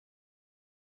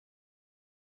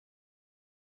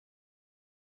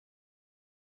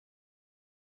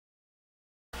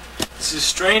This is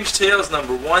Strange Tales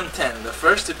number 110, the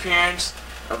first appearance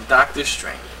of Doctor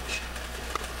Strange.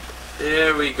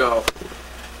 There we go.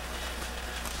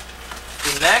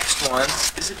 The next one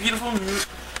is a beautiful,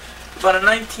 about a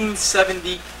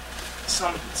 1970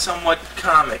 somewhat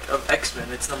comic of X-Men.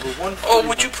 It's number 141. Oh,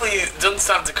 would you please don't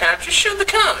stop the crap? Just show the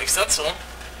comics. That's all.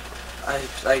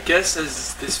 I guess,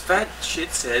 as this fat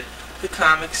shit said, the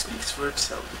comic speaks for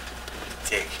itself.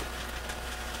 Dick.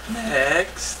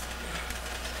 Next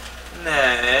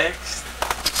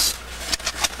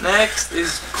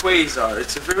is Quasar.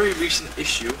 It's a very recent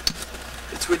issue.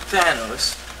 It's with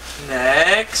Thanos.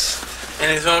 Next.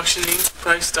 And his auctioning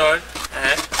price start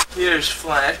at... Here's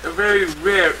Flash, a very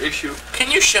rare issue.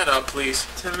 Can you shut up, please?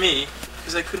 To me,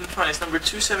 because I couldn't find it. It's number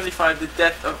 275, The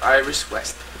Death of Iris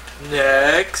West.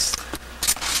 Next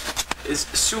is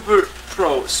Super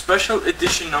Pro, Special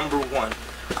Edition number 1.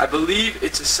 I believe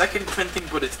it's a second printing,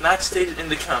 but it's not stated in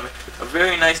the comic. A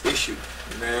very nice issue.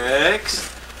 Next.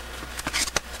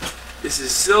 This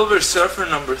is Silver Surfer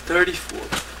number 34.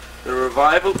 The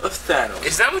Revival of Thanos.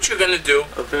 Is that what you're gonna do?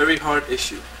 A very hard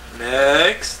issue.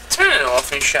 Next. Turn it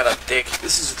off and shut up, Dick.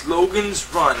 This is Logan's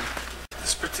Run.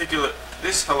 This particular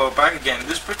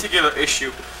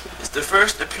issue is the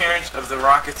first appearance of the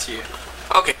Rocketeer.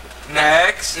 Okay.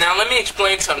 Next. Now let me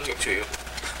explain something to you.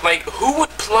 Like, who would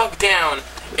plug down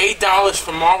 $8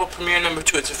 for Marvel Premiere number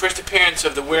 2? It's the first appearance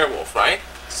of the werewolf, right?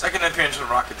 Second appearance of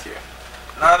Rocketeer.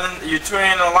 You're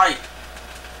turning a light.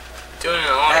 Doing it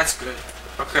a lot. That's good.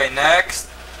 Okay, next.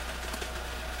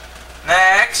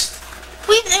 Next.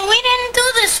 We didn't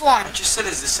do this one. I just said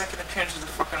it's the second appearance of the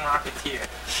fucking Rocketeer.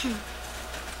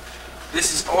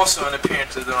 This is also an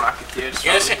appearance of the Rocketeer.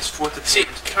 It's his fourth appearance. See,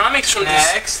 comics from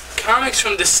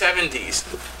the 70s.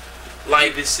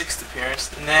 Like his sixth appearance.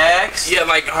 Next. Yeah,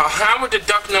 like Howard the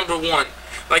Duck number 1.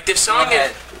 Like they're selling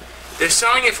it. They're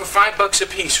selling it for $5 a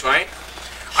piece, right?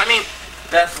 I mean,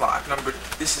 Deathlock number.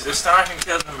 This is Astonishing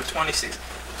Tales number 26.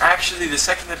 Actually, the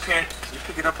second appearance. Can you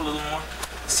pick it up a little more?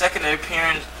 The second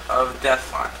appearance of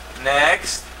Deathlock.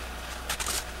 Next.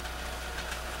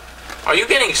 Are you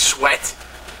getting sweat?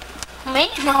 Me?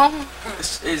 No.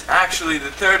 This is actually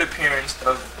the third appearance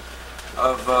of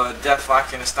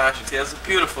Deathlock in Astonishing Tales. A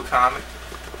beautiful comic.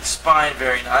 The spine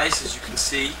very nice, as you can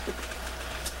see.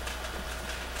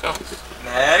 Go.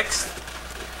 Next.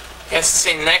 He has to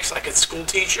say next like a school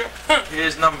teacher.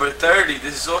 Here's number 30.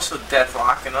 This is also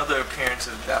Deathlock, another appearance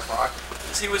of Deathlock.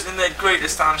 He was in that great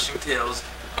Astonishing Tales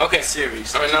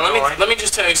series. Alright, now let me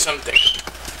just tell you something.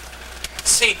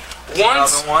 See,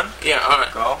 once... Another one? Yeah,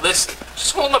 alright. Go. Listen,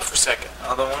 just hold up for a second.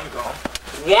 Another one, go.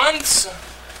 Once...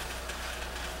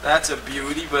 That's a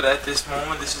beauty, but at this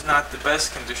moment, this is not the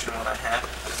best condition one I have.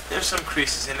 There's some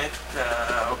creases in it.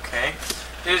 Okay.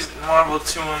 Here's Marvel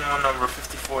 2-in-1 number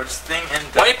 54. It's Thing and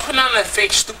Deathlock. Why are you putting on that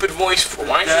fake stupid voice for?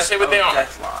 Why don't you say what they are?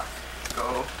 Deathlock.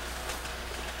 Go.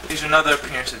 Here's another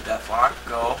appearance of Deathlock.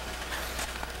 Go.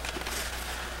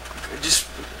 Just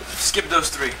skip those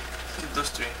three. Skip those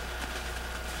three.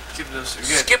 Skip those three.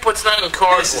 Good. Skip what's not in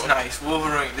cardboard. This is nice.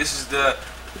 Wolverine. This is the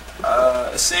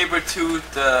Sabretooth.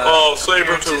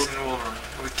 Sabretooth. In Wolverine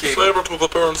with Cable. Sabretooth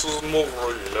appearances in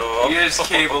Wolverine. Here's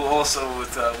Cable also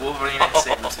with Wolverine and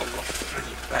Sabretooth.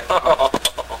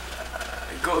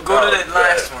 Go to that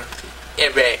last one.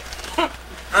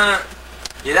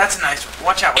 Yeah, that's a nice one.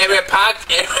 Watch out.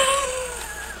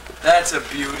 That's a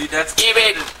beauty. That's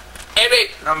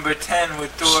number 10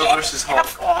 with Thor versus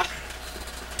Hulk.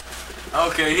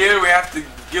 Okay, here we have to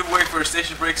give way for a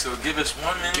station break, so give us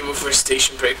 1 minute. Give way for a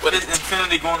station break. What is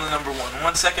Infinity going to number 1?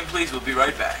 1 second, please. We'll be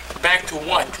right back. Back to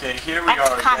what? Okay, here we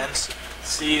are again.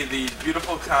 See these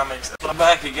beautiful comics. I'm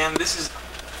back again. This is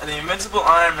The Invincible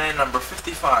Iron Man number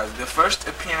 55, the first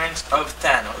appearance of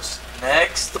Thanos.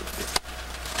 Next.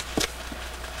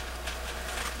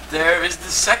 There is the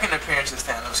second appearance of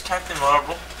Thanos, Captain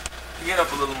Marvel. Get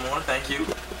up a little more, thank you.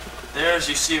 There, as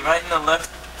you see, right in the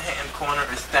left-hand corner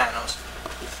is Thanos.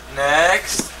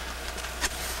 Next.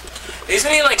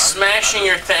 Isn't he like smashing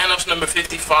your Thanos number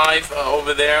 55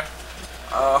 over there?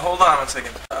 Hold on 1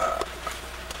 second.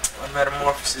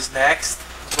 Metamorphosis next.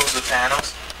 Goes to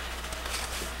Thanos.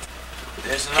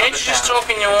 There's another. Can't you just talk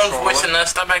in your own voice and not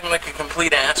stop acting like a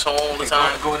complete asshole all the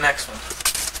time? Go next one.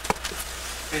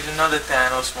 Here's another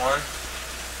Thanos one.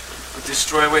 With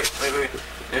Destroyer. Wait.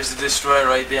 There's the Destroyer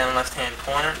right there in the left-hand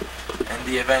corner. And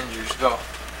the Avengers. Go.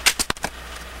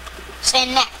 Say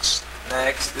next.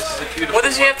 Next. This is a beautiful What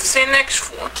does he have to say next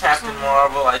for? Captain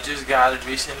Marvel. I just got it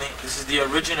recently. This is the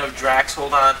origin of Drax.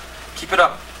 Hold on. Keep it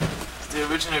up. It's the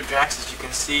origin of Drax, as you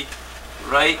can see.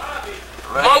 Right.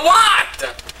 Well,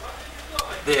 what?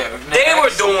 There. They were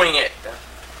doing it.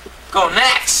 Go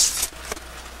next.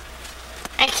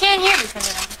 I can't hear because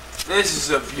of that. This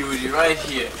is a beauty right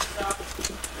here.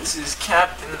 This is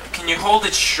Captain... Can you hold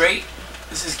it straight?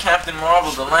 This is Captain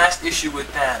Marvel, the last issue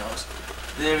with Thanos.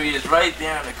 There he is right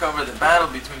there on the cover of the battle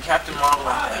between Captain Marvel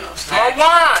and Thanos. For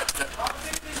what?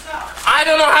 I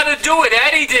don't know how to do it.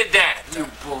 Eddie did that. You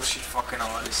bullshit fucking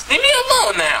artist. Leave me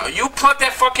alone now. You plug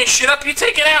that fucking shit up, you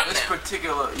take it out This now.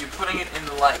 particular... You're putting it in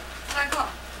the light.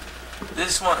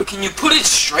 This one... Can you put it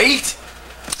straight?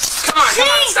 Come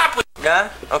on, stop with Yeah?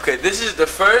 Okay, this is the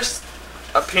first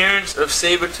appearance of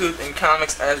Sabretooth in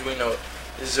comics as we know it.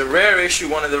 This is a rare issue,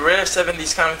 one of the rare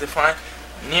 70s comics to find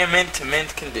near mint to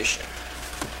mint condition.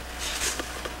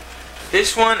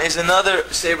 This one is another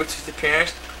Sabretooth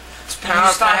appearance. It's Power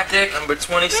stop, Pack Dick? number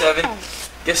 27.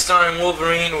 Guest starring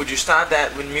Wolverine. Would you start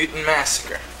that with Mutant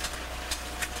Massacre?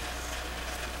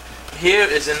 Here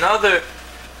is another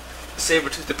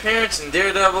Sabretooth appearance in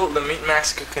Daredevil. The Mutant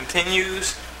Massacre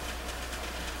continues.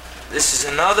 This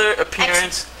is another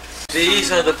appearance.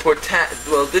 These are the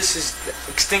this is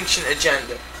the Extinction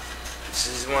Agenda. This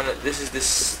is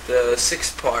the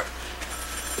 6th part.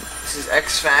 This is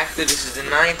X Factor. This is the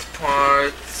 9th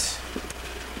part.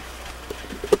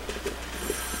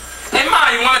 Hey Ma,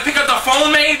 you wanna pick up the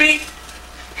phone maybe?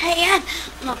 Hey, Ed,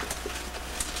 look.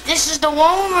 This is the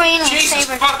Wolverine and Jesus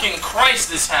Saber. fucking Christ,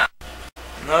 this house.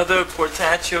 Another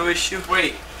Portacio issue.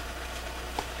 Wait.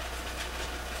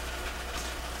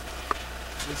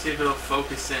 Let's see if it'll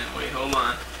focus in. Wait, hold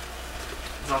on.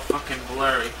 It's all fucking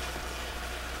blurry.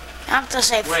 I have to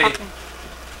say Wait. fucking.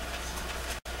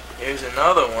 Here's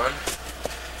another one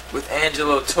with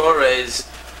Angelo Torres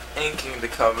inking the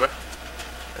cover.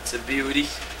 That's a beauty.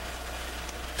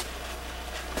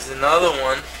 There's another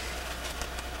one.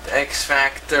 The X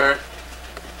Factor.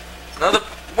 Another.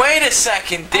 Wait a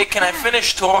second, Dick. Can I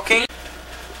finish talking?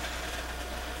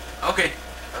 Okay.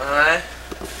 Alright.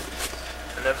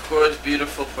 And of course,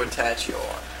 beautiful Portacio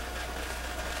one.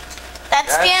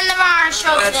 That's the end of our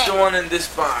show That's today. the one in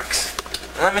this box.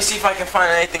 Let me see if I can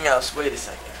find anything else. Wait a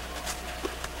second.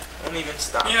 Don't even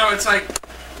stop. You know, it's like...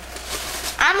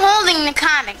 I'm holding the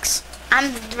comics.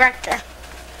 I'm the director.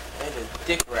 And a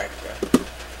dick rector.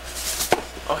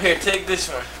 Oh, here, take this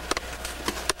one.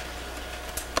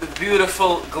 The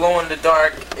beautiful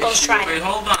glow-in-the-dark issue. try it. Wait,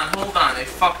 hold on. They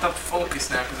fucked up focus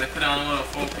now because I put it on auto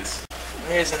focus.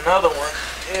 Here's another one.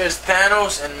 Here's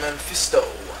Thanos and Mephisto.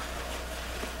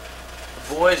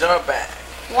 The boys are back.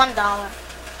 $1.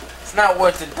 It's not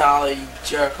worth $1, you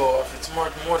jerk off. It's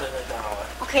worth more than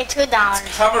 $1. Okay, $2.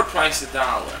 Cover price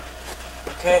 $1.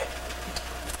 Okay?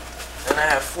 And I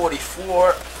have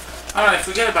 44. Alright,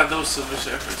 forget about those Silver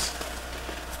Surfers.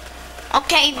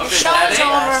 Okay, the Okay, show that is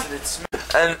ain't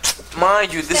over. And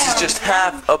mind you, this is just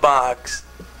half a box.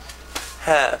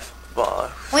 Half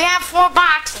box. We have 4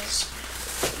 boxes.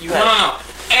 You No.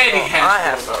 have. Eddie Oh, has I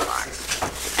have 4 4 boxes.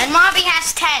 boxes. And Robbie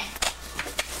has 10.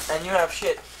 And you have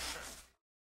shit.